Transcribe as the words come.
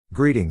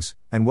Greetings,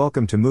 and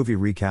welcome to Movie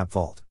Recap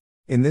Vault.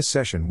 In this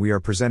session we are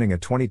presenting a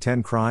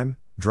 2010 crime,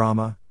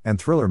 drama, and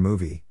thriller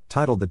movie,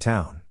 titled The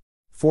Town.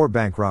 4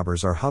 bank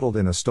robbers are huddled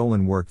in a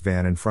stolen work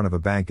van in front of a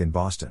bank in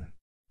Boston.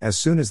 As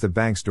soon as the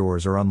bank's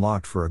doors are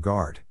unlocked for a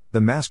guard,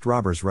 the masked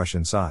robbers rush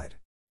inside.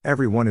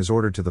 Everyone is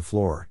ordered to the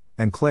floor,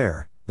 and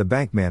Claire, the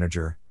bank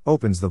manager,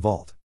 opens the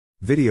vault.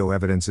 Video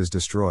evidence is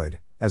destroyed,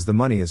 as the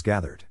money is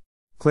gathered.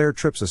 Claire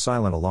trips a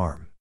silent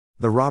alarm.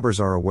 The robbers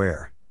are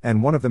aware,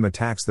 and one of them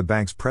attacks the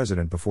bank's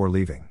president before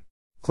leaving.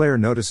 Claire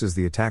notices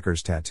the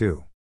attacker's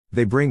tattoo.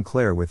 They bring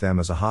Claire with them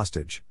as a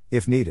hostage,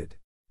 if needed.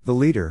 The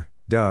leader,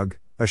 Doug,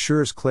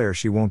 assures Claire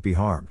she won't be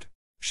harmed.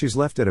 She's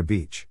left at a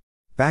beach.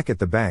 Back at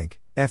the bank,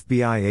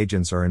 FBI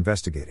agents are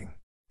investigating.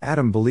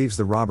 Adam believes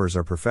the robbers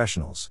are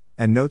professionals,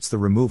 and notes the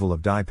removal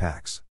of dye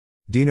packs.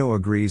 Dino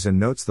agrees and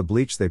notes the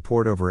bleach they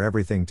poured over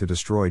everything to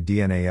destroy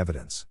DNA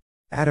evidence.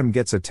 Adam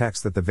gets a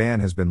text that the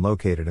van has been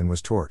located and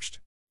was torched.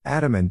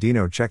 Adam and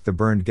Dino check the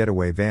burned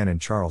getaway van in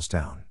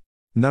Charleston.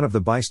 None of the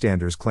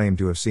bystanders claim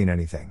to have seen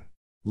anything.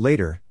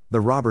 Later,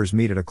 the robbers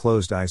meet at a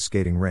closed ice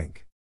skating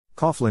rink.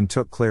 Coughlin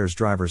took Claire's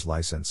driver's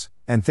license,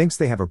 and thinks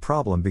they have a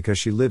problem because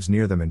she lives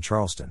near them in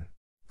Charleston.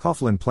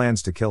 Coughlin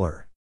plans to kill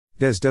her.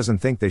 Des doesn't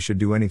think they should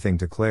do anything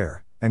to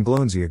Claire, and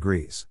Glonsey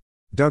agrees.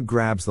 Doug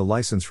grabs the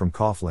license from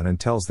Coughlin and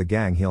tells the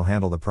gang he'll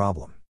handle the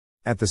problem.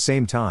 At the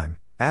same time,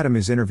 Adam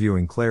is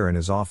interviewing Claire in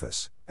his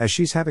office, as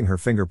she's having her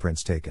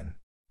fingerprints taken.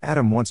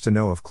 Adam wants to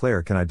know if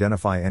Claire can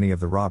identify any of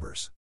the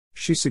robbers.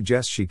 She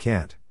suggests she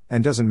can't,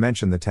 and doesn't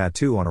mention the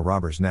tattoo on a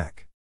robber's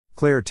neck.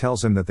 Claire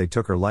tells him that they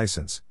took her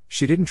license.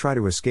 She didn't try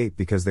to escape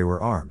because they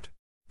were armed.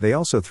 They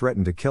also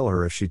threatened to kill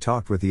her if she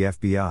talked with the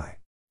FBI.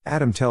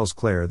 Adam tells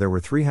Claire there were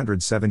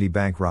 370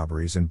 bank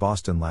robberies in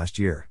Boston last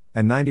year,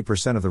 and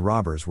 90% of the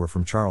robbers were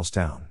from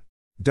Charlestown.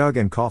 Doug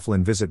and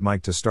Coughlin visit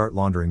Mike to start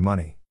laundering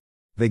money.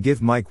 They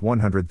give Mike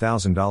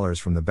 $100,000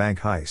 from the bank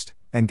heist,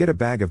 and get a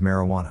bag of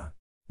marijuana.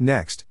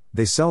 Next,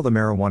 they sell the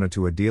marijuana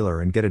to a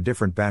dealer and get a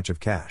different batch of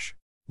cash.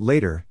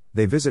 Later,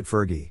 they visit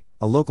Fergie,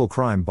 a local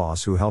crime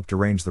boss who helped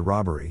arrange the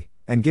robbery,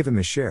 and give him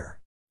his share.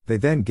 They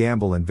then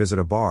gamble and visit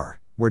a bar,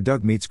 where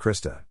Doug meets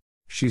Krista.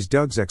 She's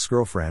Doug's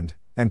ex-girlfriend,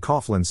 and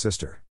Coughlin's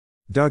sister.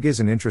 Doug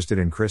isn't interested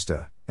in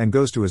Krista, and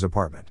goes to his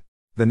apartment.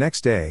 The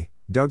next day,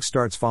 Doug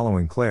starts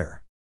following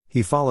Claire.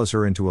 He follows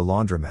her into a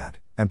laundromat,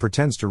 and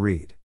pretends to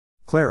read.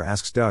 Claire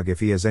asks Doug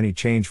if he has any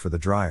change for the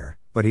dryer,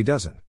 but he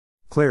doesn't.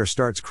 Claire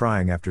starts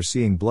crying after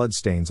seeing blood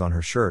stains on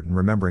her shirt and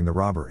remembering the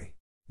robbery.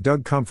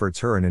 Doug comforts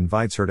her and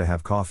invites her to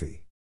have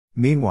coffee.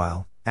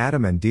 Meanwhile,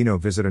 Adam and Dino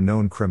visit a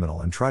known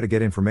criminal and try to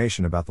get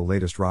information about the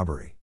latest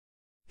robbery.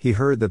 He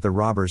heard that the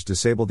robbers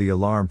disabled the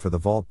alarm for the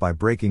vault by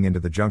breaking into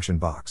the junction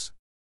box.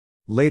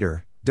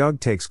 Later,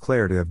 Doug takes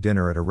Claire to have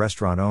dinner at a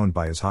restaurant owned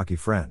by his hockey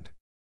friend.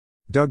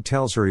 Doug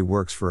tells her he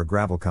works for a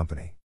gravel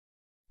company.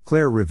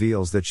 Claire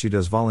reveals that she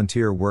does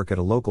volunteer work at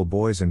a local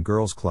boys and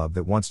girls club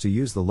that wants to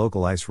use the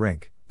local ice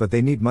rink, but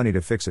they need money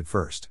to fix it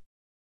first.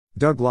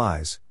 Doug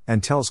lies,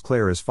 and tells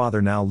Claire his father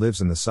now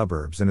lives in the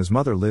suburbs and his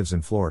mother lives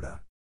in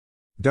Florida.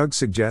 Doug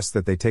suggests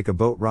that they take a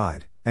boat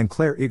ride, and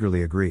Claire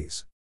eagerly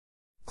agrees.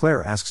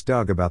 Claire asks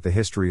Doug about the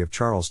history of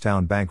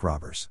Charlestown bank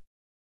robbers.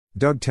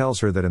 Doug tells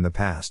her that in the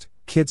past,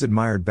 kids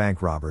admired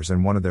bank robbers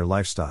and wanted their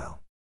lifestyle.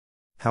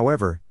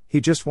 However,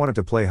 he just wanted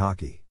to play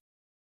hockey.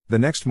 The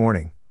next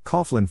morning,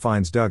 Coughlin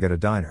finds Doug at a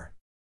diner.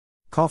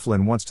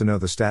 Coughlin wants to know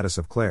the status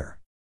of Claire.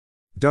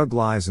 Doug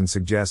lies and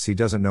suggests he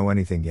doesn't know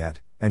anything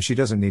yet, and she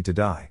doesn't need to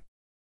die.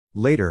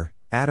 Later,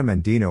 Adam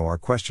and Dino are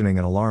questioning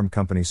an alarm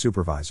company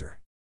supervisor.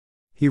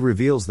 He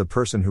reveals the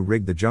person who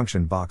rigged the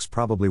junction box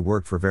probably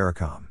worked for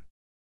Veracom.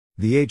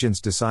 The agents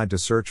decide to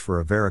search for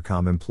a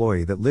Veracom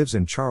employee that lives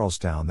in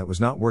Charlestown that was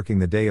not working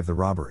the day of the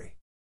robbery.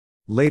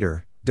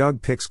 Later,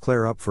 Doug picks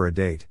Claire up for a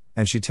date,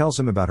 and she tells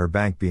him about her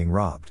bank being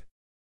robbed.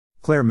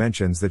 Claire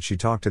mentions that she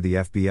talked to the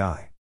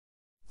FBI.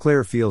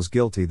 Claire feels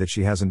guilty that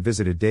she hasn't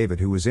visited David,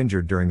 who was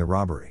injured during the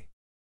robbery.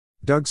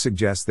 Doug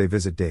suggests they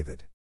visit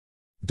David.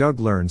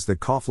 Doug learns that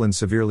Coughlin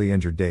severely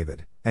injured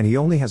David, and he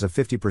only has a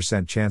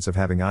 50% chance of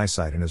having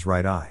eyesight in his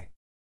right eye.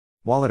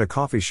 While at a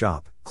coffee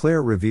shop,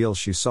 Claire reveals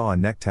she saw a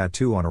neck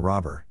tattoo on a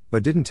robber,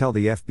 but didn't tell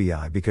the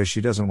FBI because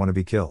she doesn't want to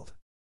be killed.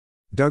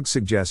 Doug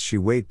suggests she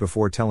wait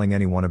before telling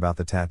anyone about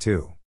the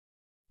tattoo.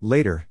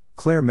 Later,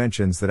 Claire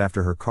mentions that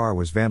after her car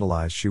was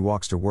vandalized she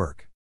walks to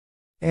work.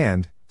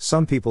 And,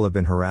 some people have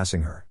been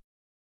harassing her.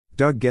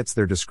 Doug gets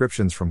their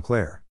descriptions from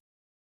Claire.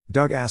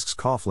 Doug asks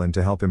Coughlin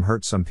to help him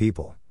hurt some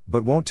people,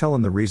 but won't tell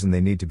him the reason they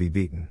need to be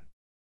beaten.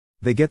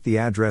 They get the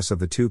address of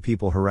the 2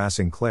 people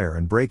harassing Claire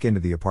and break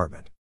into the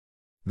apartment.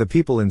 The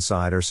people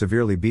inside are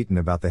severely beaten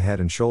about the head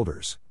and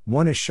shoulders,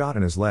 one is shot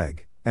in his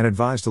leg, and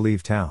advised to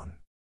leave town.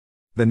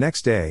 The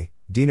next day,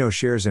 Dino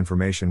shares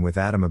information with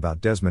Adam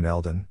about Desmond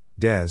Eldon,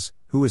 Des,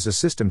 who is a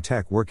system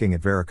tech working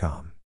at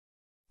Veracom.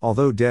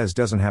 Although Des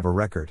doesn't have a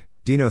record,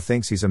 Dino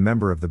thinks he's a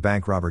member of the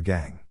bank robber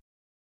gang.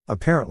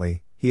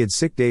 Apparently, he had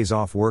sick days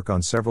off work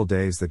on several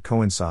days that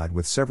coincide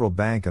with several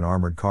bank and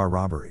armored car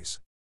robberies.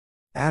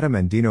 Adam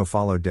and Dino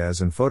follow Des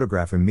and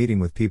photograph him meeting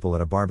with people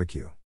at a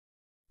barbecue.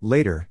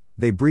 Later,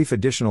 They brief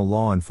additional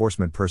law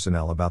enforcement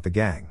personnel about the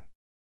gang.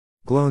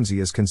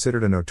 Glonsey is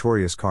considered a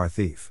notorious car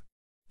thief.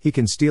 He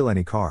can steal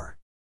any car.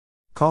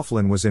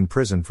 Coughlin was in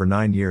prison for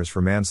 9 years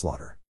for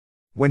manslaughter.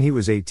 When he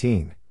was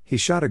 18, he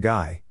shot a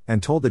guy,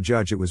 and told the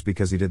judge it was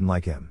because he didn't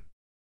like him.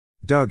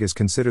 Doug is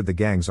considered the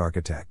gang's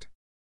architect.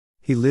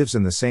 He lives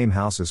in the same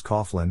house as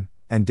Coughlin,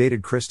 and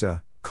dated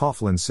Krista,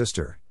 Coughlin's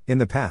sister, in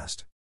the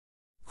past.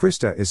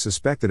 Krista is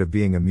suspected of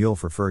being a mule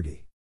for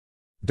Fergie.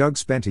 Doug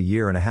spent 1.5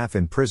 years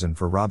in prison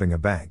for robbing a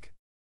bank.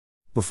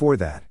 Before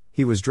that,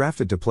 he was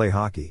drafted to play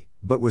hockey,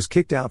 but was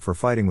kicked out for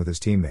fighting with his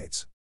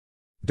teammates.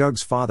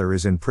 Doug's father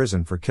is in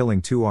prison for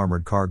killing 2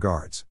 armored car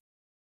guards.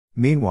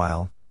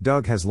 Meanwhile,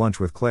 Doug has lunch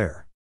with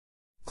Claire.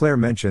 Claire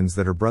mentions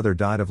that her brother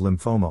died of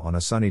lymphoma on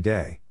a sunny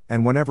day,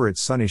 and whenever it's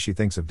sunny she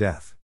thinks of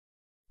death.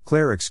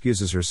 Claire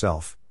excuses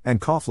herself, and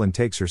Coughlin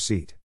takes her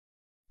seat.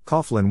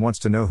 Coughlin wants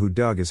to know who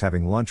Doug is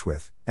having lunch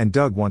with, and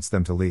Doug wants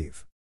them to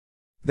leave.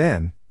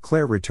 Then,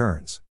 Claire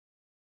returns.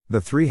 The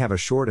three have a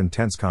short and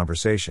tense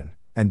conversation,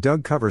 and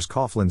Doug covers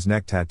Coughlin's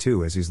neck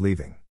tattoo as he's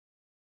leaving.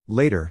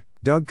 Later,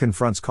 Doug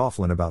confronts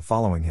Coughlin about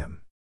following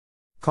him.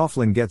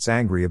 Coughlin gets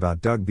angry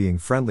about Doug being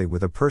friendly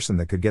with a person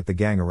that could get the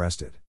gang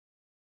arrested.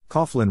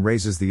 Coughlin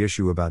raises the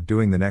issue about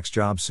doing the next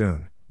job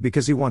soon,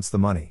 because he wants the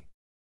money.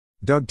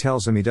 Doug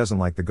tells him he doesn't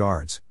like the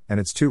guards, and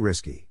it's too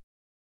risky.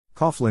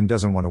 Coughlin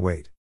doesn't want to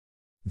wait.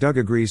 Doug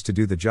agrees to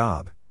do the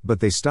job, but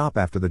they stop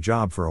after the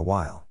job for a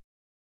while.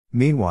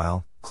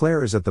 Meanwhile,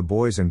 Claire is at the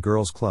Boys and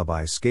Girls Club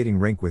ice skating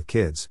rink with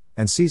kids,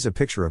 and sees a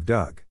picture of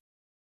Doug.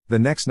 The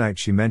next night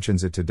she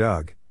mentions it to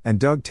Doug, and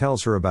Doug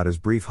tells her about his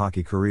brief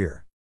hockey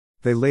career.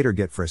 They later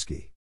get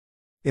frisky.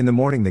 In the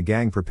morning the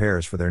gang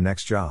prepares for their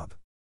next job.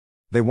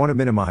 They want to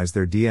minimize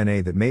their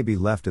DNA that may be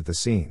left at the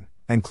scene,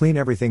 and clean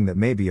everything that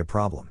may be a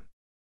problem.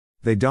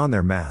 They don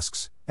their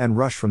masks, and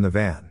rush from the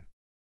van.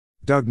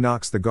 Doug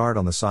knocks the guard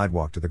on the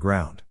sidewalk to the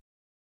ground.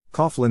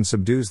 Coughlin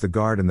subdues the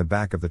guard in the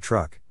back of the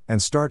truck,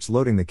 and starts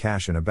loading the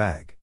cash in a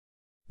bag.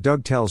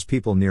 Doug tells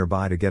people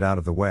nearby to get out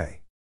of the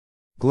way.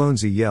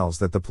 Glonsey yells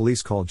that the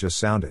police call just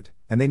sounded,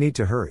 and they need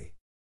to hurry.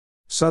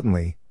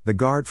 Suddenly, the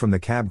guard from the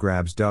cab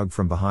grabs Doug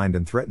from behind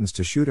and threatens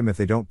to shoot him if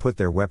they don't put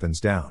their weapons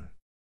down.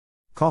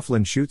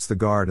 Coughlin shoots the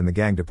guard and the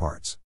gang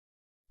departs.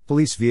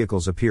 Police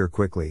vehicles appear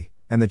quickly,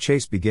 and the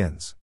chase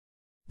begins.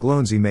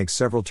 Glonsey makes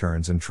several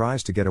turns and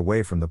tries to get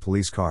away from the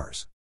police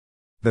cars.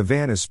 The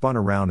van is spun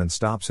around and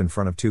stops in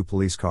front of 2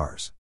 police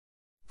cars.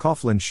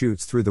 Coughlin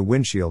shoots through the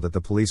windshield at the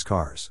police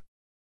cars.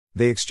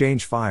 They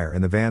exchange fire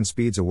and the van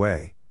speeds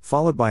away,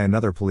 followed by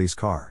another police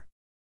car.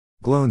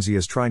 Glonsey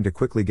is trying to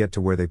quickly get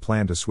to where they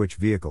plan to switch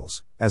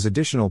vehicles, as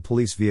additional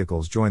police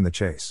vehicles join the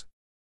chase.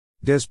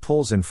 Des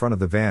pulls in front of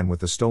the van with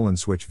the stolen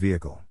switch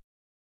vehicle.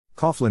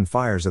 Coughlin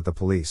fires at the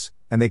police,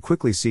 and they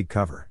quickly seek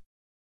cover.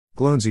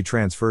 Glonsey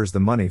transfers the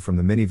money from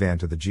the minivan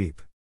to the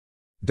Jeep.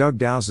 Doug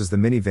douses the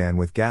minivan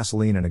with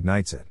gasoline and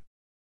ignites it.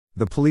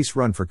 The police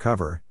run for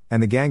cover,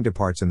 and the gang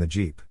departs in the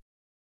Jeep.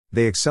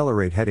 They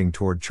accelerate heading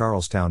toward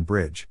Charlestown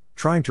Bridge,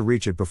 trying to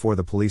reach it before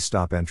the police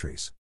stop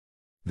entries.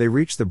 They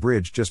reach the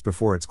bridge just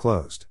before it's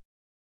closed.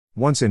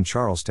 Once in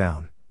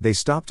Charlestown, they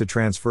stop to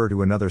transfer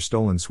to another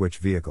stolen switch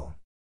vehicle.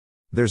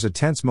 There's a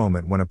tense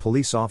moment when a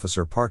police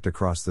officer parked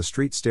across the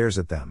street stares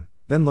at them,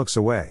 then looks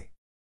away.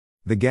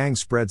 The gang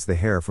spreads the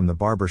hair from the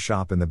barber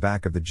shop in the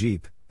back of the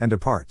Jeep, and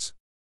departs.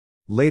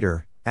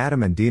 Later,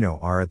 Adam and Dino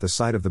are at the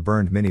site of the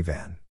burned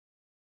minivan.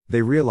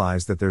 They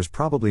realize that there's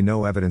probably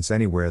no evidence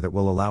anywhere that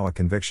will allow a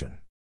conviction.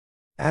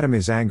 Adam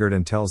is angered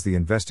and tells the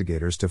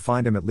investigators to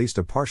find him at least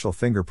a partial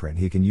fingerprint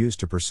he can use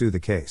to pursue the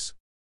case.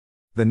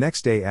 The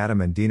next day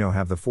Adam and Dino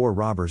have the 4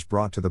 robbers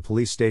brought to the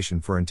police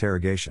station for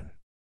interrogation.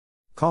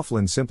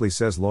 Coughlin simply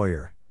says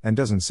lawyer, and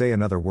doesn't say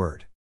another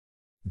word.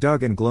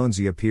 Doug and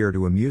Glonsey appear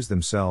to amuse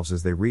themselves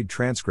as they read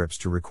transcripts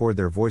to record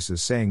their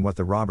voices saying what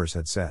the robbers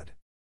had said.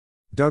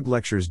 Doug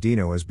lectures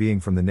Dino as being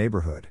from the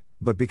neighborhood,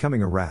 but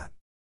becoming a rat.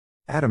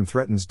 Adam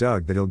threatens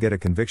Doug that he'll get a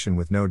conviction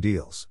with no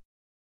deals.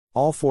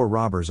 All 4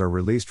 robbers are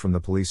released from the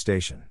police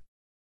station.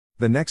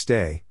 The next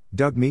day,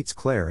 Doug meets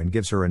Claire and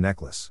gives her a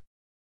necklace.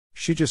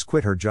 She just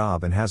quit her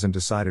job and hasn't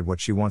decided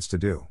what she wants to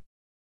do.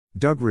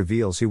 Doug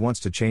reveals he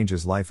wants to change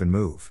his life and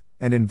move,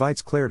 and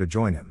invites Claire to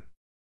join him.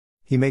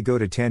 He may go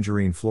to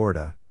Tangerine,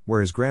 Florida,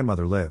 where his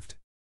grandmother lived.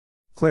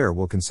 Claire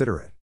will consider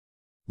it.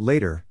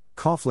 Later,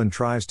 Coughlin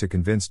tries to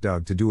convince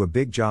Doug to do a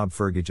big job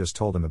Fergie just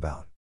told him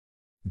about.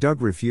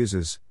 Doug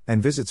refuses,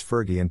 and visits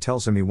Fergie and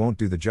tells him he won't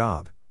do the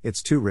job,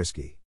 it's too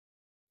risky.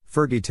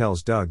 Fergie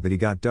tells Doug that he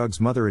got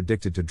Doug's mother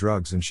addicted to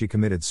drugs and she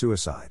committed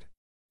suicide.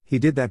 He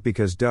did that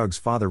because Doug's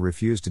father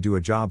refused to do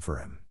a job for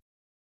him.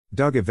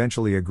 Doug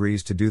eventually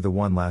agrees to do the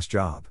one last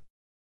job.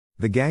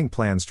 The gang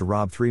plans to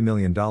rob $3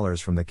 million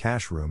from the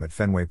cash room at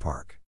Fenway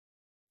Park.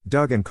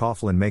 Doug and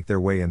Coughlin make their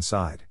way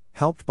inside,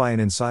 helped by an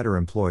insider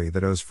employee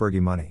that owes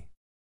Fergie money.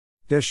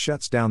 Des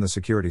shuts down the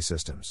security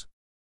systems.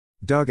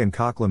 Doug and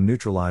Coughlin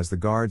neutralize the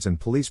guards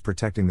and police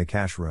protecting the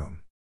cash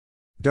room.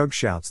 Doug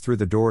shouts through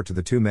the door to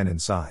the 2 men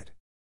inside.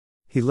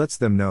 He lets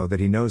them know that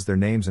he knows their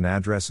names and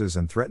addresses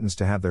and threatens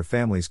to have their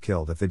families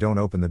killed if they don't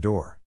open the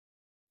door.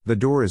 The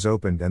door is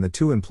opened and the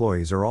two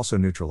employees are also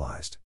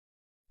neutralized.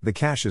 The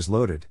cash is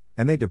loaded,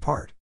 and they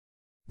depart.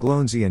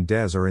 Glownsy and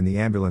Des are in the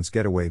ambulance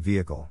getaway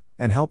vehicle,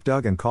 and help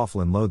Doug and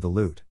Coughlin load the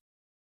loot.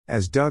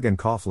 As Doug and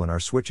Coughlin are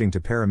switching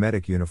to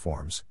paramedic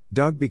uniforms,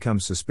 Doug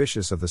becomes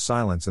suspicious of the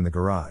silence in the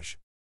garage.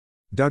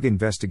 Doug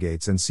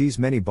investigates and sees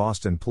many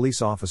Boston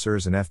police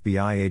officers and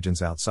FBI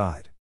agents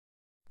outside.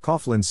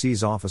 Coughlin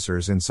sees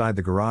officers inside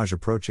the garage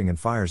approaching and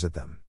fires at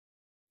them.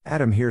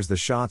 Adam hears the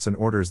shots and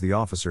orders the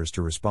officers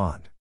to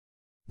respond.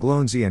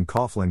 Glownsy and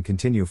Coughlin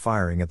continue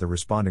firing at the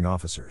responding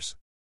officers.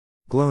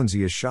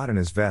 Glownsy is shot in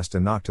his vest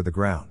and knocked to the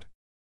ground.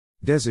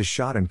 Des is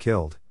shot and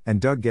killed, and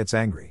Doug gets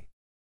angry.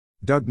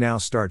 Doug now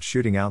starts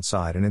shooting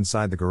outside and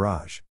inside the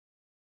garage.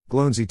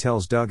 Glownsy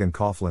tells Doug and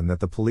Coughlin that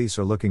the police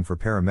are looking for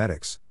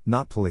paramedics,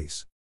 not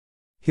police.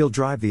 He'll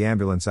drive the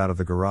ambulance out of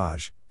the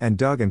garage, and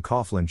Doug and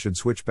Coughlin should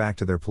switch back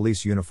to their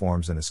police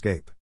uniforms and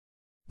escape.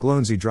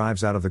 Glownsy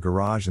drives out of the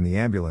garage and the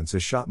ambulance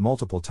is shot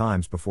multiple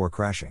times before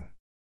crashing.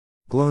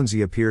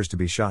 Glownsy appears to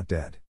be shot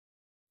dead.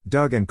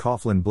 Doug and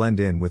Coughlin blend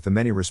in with the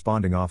many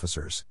responding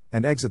officers,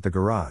 and exit the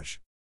garage.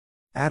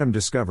 Adam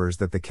discovers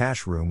that the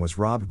cash room was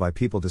robbed by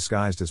people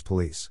disguised as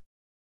police.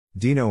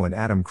 Dino and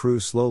Adam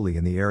cruise slowly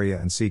in the area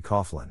and see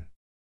Coughlin.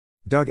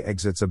 Doug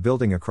exits a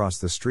building across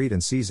the street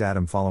and sees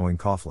Adam following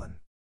Coughlin.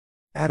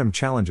 Adam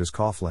challenges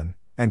Coughlin,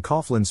 and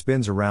Coughlin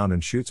spins around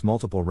and shoots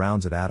multiple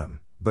rounds at Adam,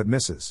 but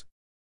misses.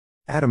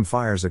 Adam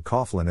fires at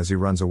Coughlin as he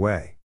runs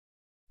away.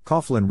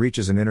 Coughlin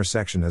reaches an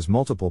intersection as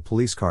multiple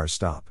police cars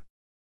stop.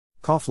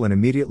 Coughlin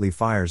immediately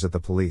fires at the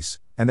police,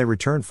 and they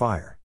return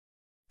fire.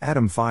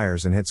 Adam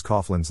fires and hits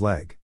Coughlin's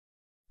leg.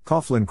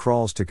 Coughlin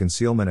crawls to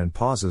concealment and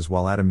pauses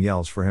while Adam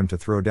yells for him to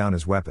throw down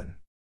his weapon.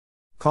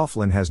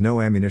 Coughlin has no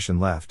ammunition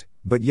left,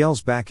 but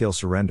yells back he'll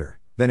surrender,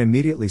 then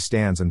immediately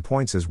stands and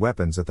points his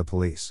weapons at the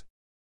police.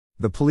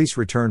 The police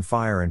return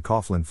fire and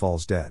Coughlin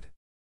falls dead.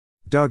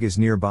 Doug is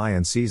nearby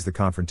and sees the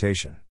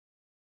confrontation.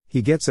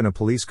 He gets in a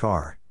police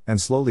car,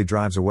 and slowly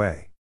drives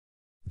away.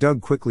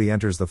 Doug quickly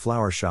enters the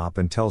flower shop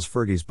and tells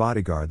Fergie's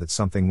bodyguard that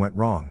something went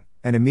wrong,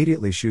 and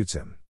immediately shoots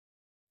him.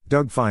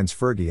 Doug finds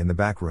Fergie in the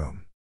back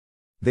room.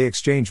 They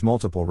exchange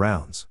multiple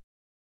rounds.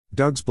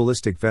 Doug's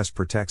ballistic vest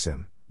protects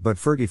him, but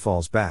Fergie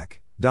falls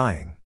back,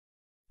 dying.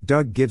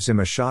 Doug gives him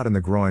a shot in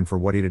the groin for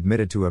what he'd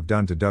admitted to have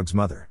done to Doug's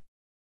mother.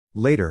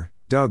 Later,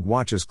 Doug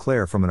watches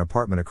Claire from an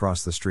apartment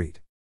across the street.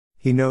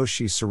 He knows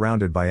she's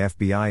surrounded by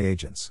FBI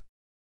agents.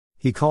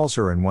 He calls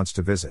her and wants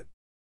to visit.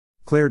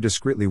 Claire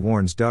discreetly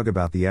warns Doug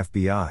about the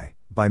FBI,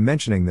 by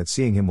mentioning that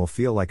seeing him will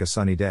feel like a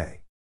sunny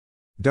day.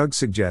 Doug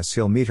suggests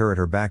he'll meet her at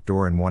her back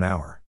door in 1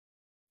 hour.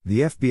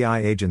 The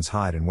FBI agents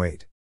hide and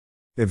wait.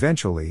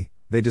 Eventually,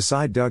 they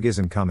decide Doug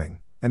isn't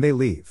coming, and they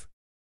leave.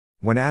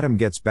 When Adam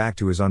gets back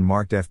to his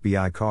unmarked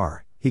FBI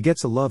car, he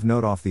gets a love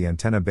note off the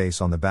antenna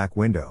base on the back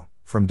window,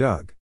 from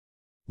Doug.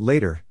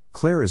 Later,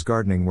 Claire is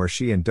gardening where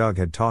she and Doug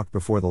had talked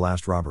before the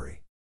last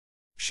robbery.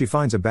 She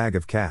finds a bag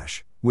of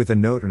cash, with a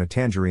note and a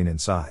tangerine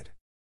inside.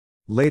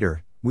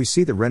 Later, we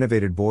see the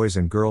renovated Boys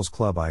and Girls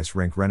Club ice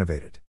rink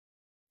renovated.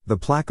 The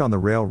plaque on the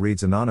rail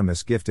reads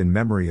 "Anonymous gift in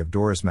memory of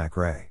Doris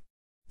McRae,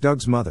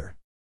 Doug's mother."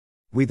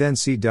 We then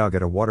see Doug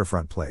at a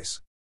waterfront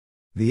place.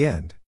 The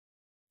end.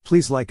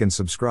 Please like and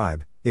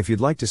subscribe, if you'd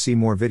like to see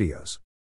more videos.